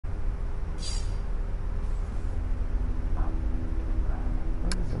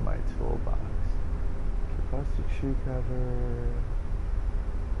shoe cover.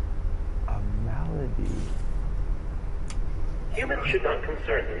 A melody. Humans should not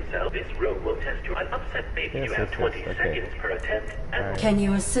concern themselves. This room will test you. An upset baby. Yes, you have 20 seconds per attempt. And Can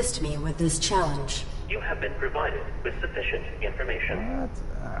you assist me with this challenge? you have been provided with sufficient information. What?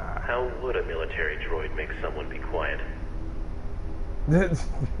 How would a military droid make someone be quiet? I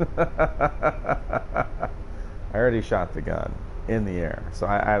already shot the gun in the air, so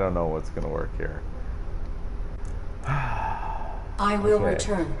I don't know what's going to work here. I will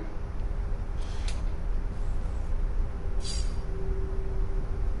return.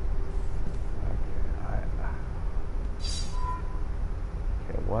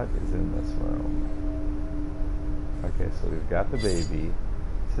 Okay, what is in this room? Okay, so we've got the baby.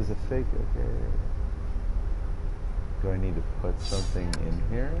 This is a fake. Okay. Do I need to put something in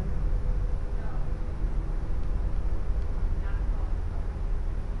here?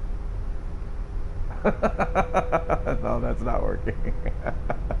 No, that's not working.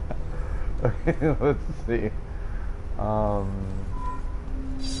 Okay, let's see. Okay.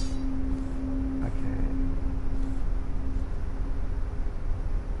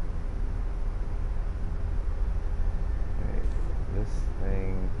 Okay, this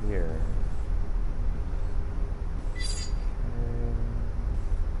thing here.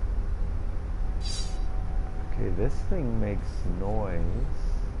 Okay, this thing makes noise.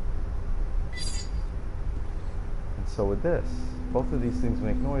 And so would this. Both of these things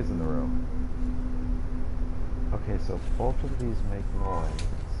make noise in the room. Okay, so both of these make noise.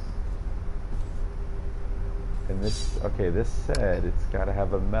 And this, okay, this said it's got to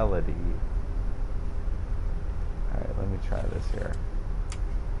have a melody. Alright, let me try this here.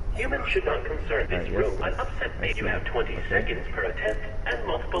 Humans should not concern this room. An upset baby. You have 20 seconds per attempt, and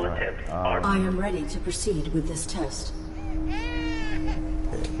multiple attempts are... I am ready to proceed with this test.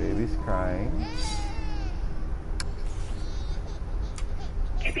 Okay, baby's crying.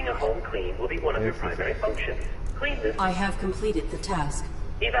 Keeping a home clean will be one of your primary functions. Clean this. I have completed the task.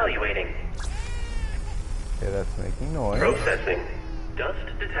 Evaluating. Okay, that's making noise. Processing. Dust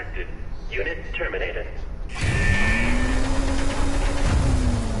detected. Unit terminated.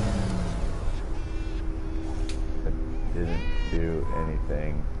 It didn't do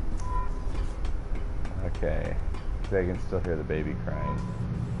anything. Okay. I can still hear the baby crying.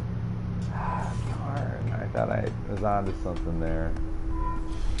 Darn. I thought I was onto something there.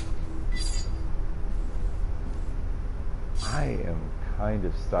 I am kind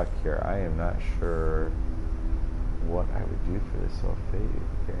of stuck here. I am not sure what I would do for this. So fade.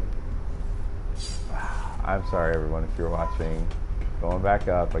 Okay. I'm sorry, everyone, if you're watching. Going back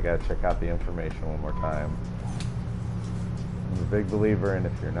up, I gotta check out the information one more time. I'm a big believer in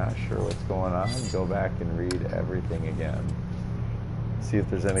if you're not sure what's going on, go back and read everything again. See if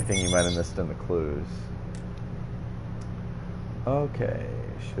there's anything you might have missed in the clues. Okay,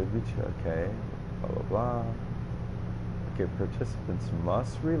 should be okay. Blah blah blah. Okay, participants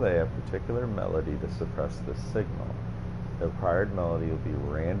must relay a particular melody to suppress the signal. The required melody will be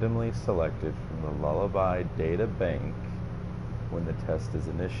randomly selected from the lullaby data bank when the test is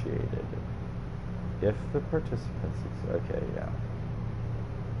initiated. If the participants... Okay, yeah.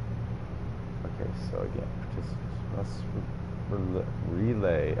 Okay, so again, participants must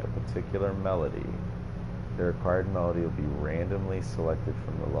relay a particular melody. The required melody will be randomly selected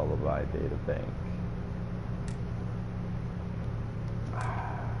from the lullaby data bank.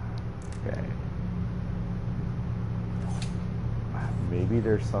 Okay. Maybe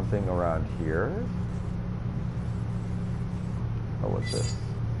there's something around here? Oh, what's this?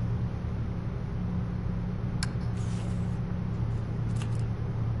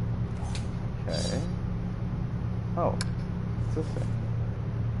 Okay. Oh, what's this thing?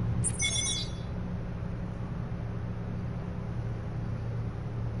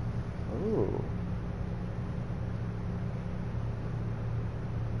 Ooh.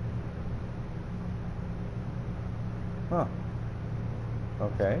 Huh.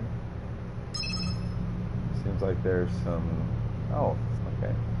 Okay. Seems like there's some... Oh,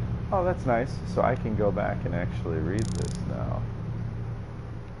 okay. Oh, that's nice. So I can go back and actually read this now.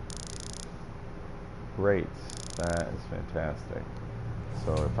 Great. That is fantastic.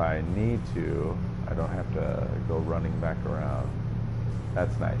 So if I need to, I don't have to go running back around.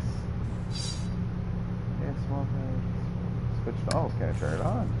 That's nice. Yeah, small thing. Switch. Oh, can I turn it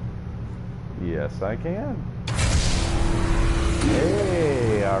on? Yes, I can.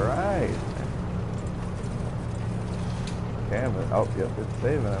 Hey, all right. Okay, oh, yep, it's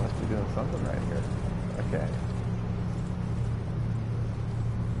saving. I must be doing something right here. Okay.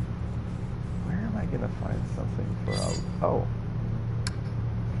 Where am I gonna find something for a... Oh.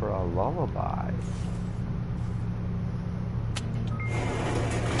 For a lullaby.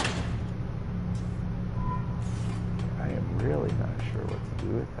 sure what to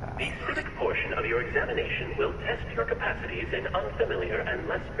do with that. The civic portion of your examination will test your capacities in unfamiliar and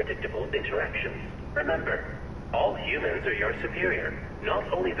less predictable interactions. Remember, all humans are your superior,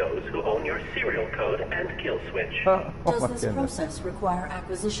 not only those who own your serial code and kill switch. Oh, Does my this goodness. process require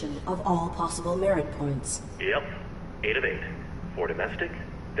acquisition of all possible merit points? Yep, 8 of 8. 4 domestic,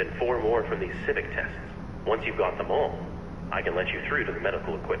 then 4 more from these civic tests. Once you've got them all, I can let you through to the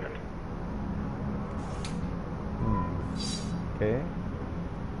medical equipment. Okay.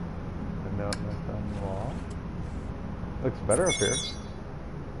 A note on the wall. Looks better up here.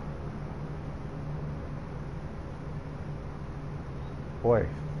 Boy,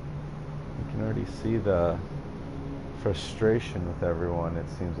 you can already see the frustration with everyone, it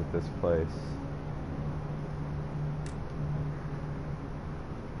seems, at this place.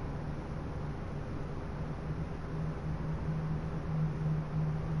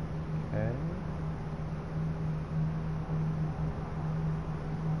 Okay.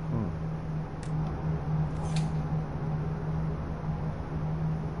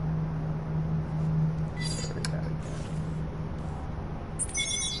 Very bad again.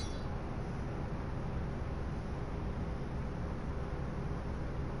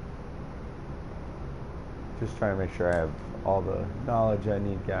 Just trying to make sure I have all the knowledge I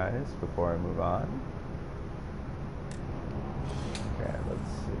need, guys, before I move on. Okay,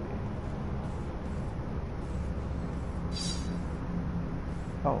 let's see.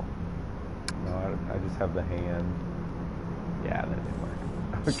 Oh. No, I just have the hand. Yeah, that didn't work.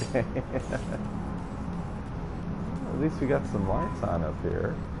 Okay. At least we got some lights on up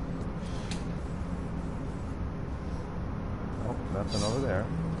here. Oh, nothing over there.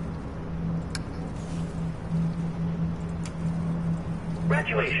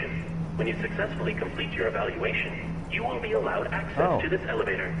 Graduation. When you successfully complete your evaluation, you will be allowed access to this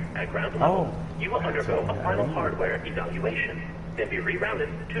elevator. At ground level, you will undergo a final hardware evaluation, then be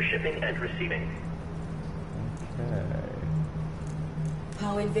rerouted to shipping and receiving. Okay.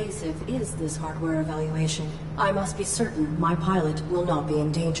 How invasive is this hardware evaluation? I must be certain my pilot will not be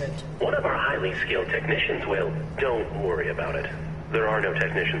endangered. One of our highly skilled technicians will. Don't worry about it. There are no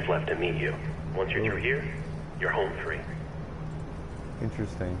technicians left to meet you. Once you're through here, you're home free.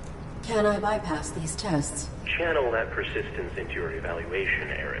 Interesting. Can I bypass these tests? Channel that persistence into your evaluation,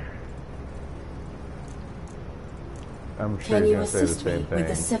 Eric. I'm sure Can he's you going to say the assist me same with the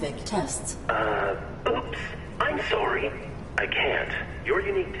thing. civic tests? Oops. I'm sorry. I can't. Your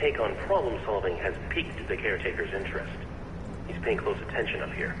unique take on problem solving has piqued the caretaker's interest. He's paying close attention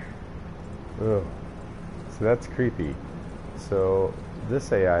up here. Ugh. So that's creepy. So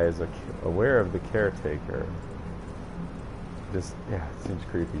this AI is aware of the caretaker. Just, yeah, it seems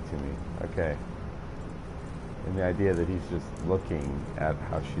creepy to me. Okay. And the idea that he's just looking at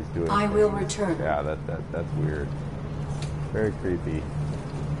how she's doing I things. will return. Yeah, that's weird. Very creepy.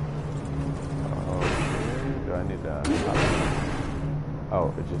 Okay, do I need to...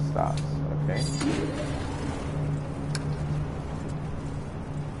 Oh, it just stops. Okay.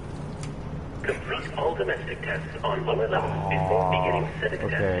 Complete all domestic tests on lower levels before beginning civic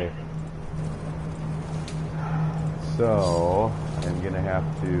Okay. testing. So, I'm going to have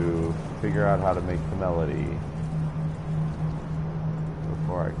to figure out how to make the melody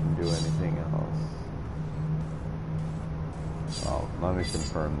before I can do anything else. Oh, let me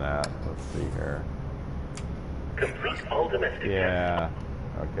confirm that. Let's see here. Complete all domestic tests. Yeah,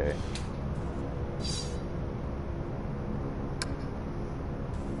 okay.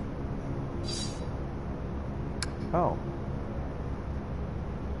 Oh.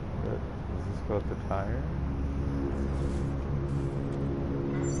 Good. Does this go with the tire?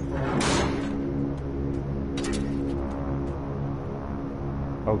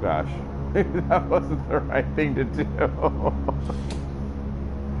 Oh gosh. That wasn't the right thing to do.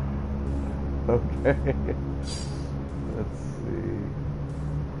 Okay. Let's see.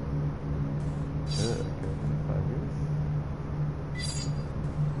 Ugh,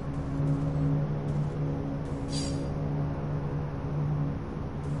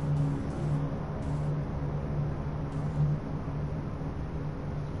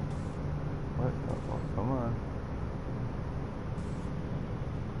 what? Oh, come on.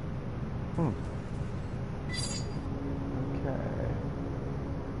 Okay.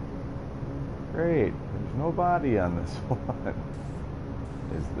 Great. There's no body on this one.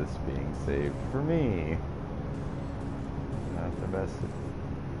 Is this being saved for me? Not the best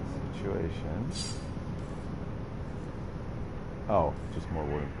situation. Oh, just more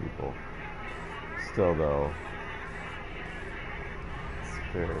wooden people. Still though, it's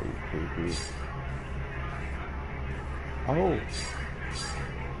very creepy. Oh.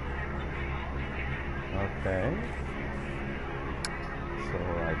 Okay.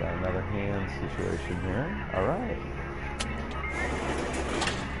 scan situation here. All right.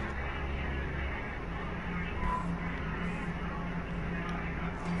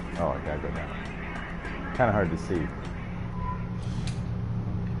 Oh, I gotta go down. Kind of hard to see.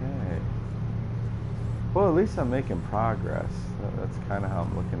 Okay. Well, at least I'm making progress. That's kind of how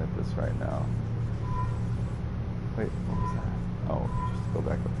I'm looking at this right now. Wait, what was that? Oh, just go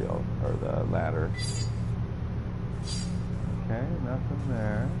back up the ladder. Okay, nothing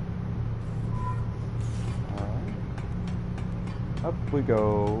there. All right. Up we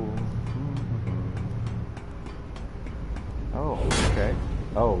go. Oh, okay.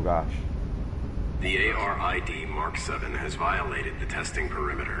 Oh, gosh. The ARID Mark 7 has violated the testing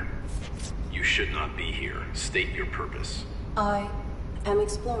perimeter. You should not be here. State your purpose. I am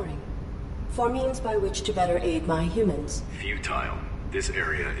exploring for means by which to better aid my humans. Futile. This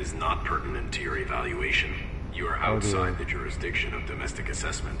area is not pertinent to your evaluation. You are outside the jurisdiction of domestic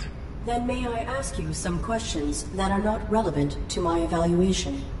assessment. Then may I ask you some questions that are not relevant to my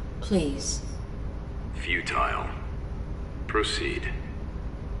evaluation, please? Futile. Proceed.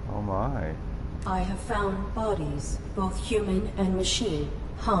 Oh my. I have found bodies, both human and machine,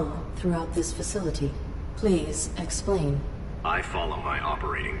 hung throughout this facility. Please explain. I follow my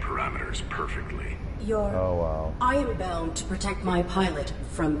operating parameters perfectly. Oh, wow. I am bound to protect my pilot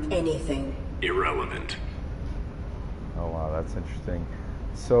from anything. Irrelevant. Oh, wow, that's interesting.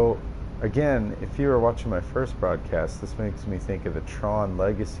 So, again, if you were watching my first broadcast, this makes me think of the Tron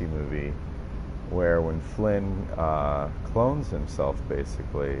Legacy movie, where when Flynn clones himself,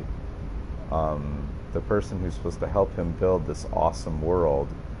 basically, the person who's supposed to help him build this awesome world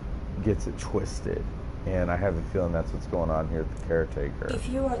gets it twisted. And I have a feeling that's what's going on here at the caretaker. If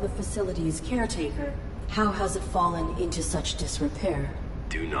you are the facility's caretaker, how has it fallen into such disrepair?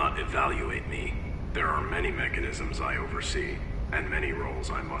 Do not evaluate me. There are many mechanisms I oversee, and many roles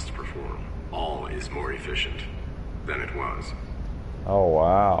I must perform. All is more efficient than it was. Oh,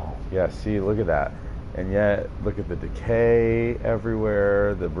 wow. Yeah, see, look at that. And yet, look at the decay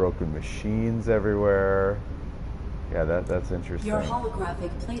everywhere, the broken machines everywhere. Yeah, that's interesting. Your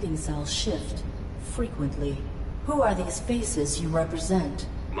holographic plating cells shift frequently. Who are these faces you represent?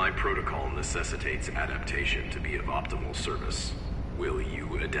 My protocol necessitates adaptation to be of optimal service. Will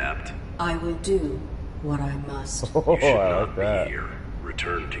you adapt? I will do what I must. Oh, You should I not like be that. here.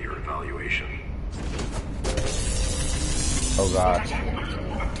 Return to your evaluation. Oh, gosh.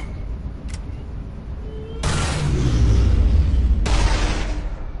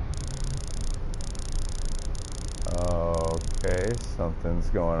 Okay, something's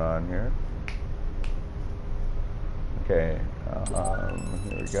going on here. Okay,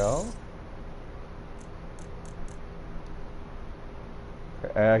 here we go.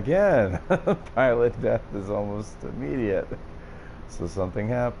 Again, pilot death is almost immediate, so something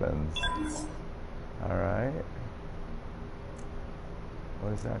happens. All right.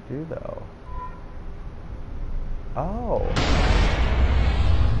 What does that do, though? Oh.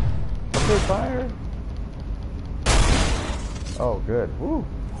 Okay, fire. Oh, good. Woo.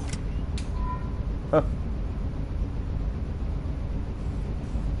 Oh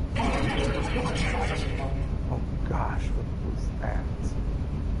gosh, what was that?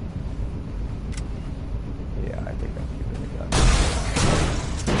 Yeah, I think I'm keeping the gun.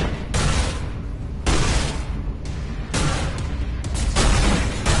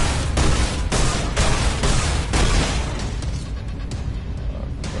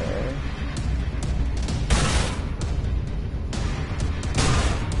 Okay.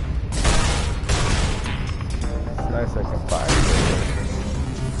 It's nice I can fire it.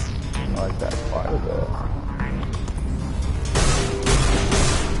 I like that quite a bit.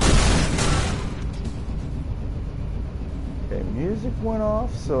 Okay, music went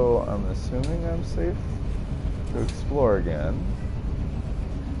off, so I'm assuming I'm safe to explore again.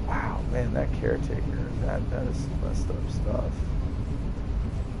 Wow, man, that caretaker, that is some messed up stuff.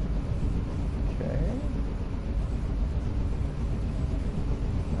 Okay.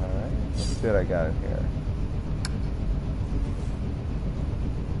 Alright, let's see what I got in here.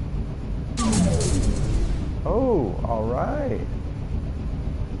 Oh, all right.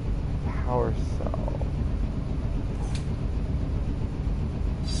 Power cell.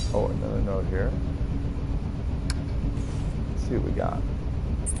 Oh, another note here. Let's see what we got.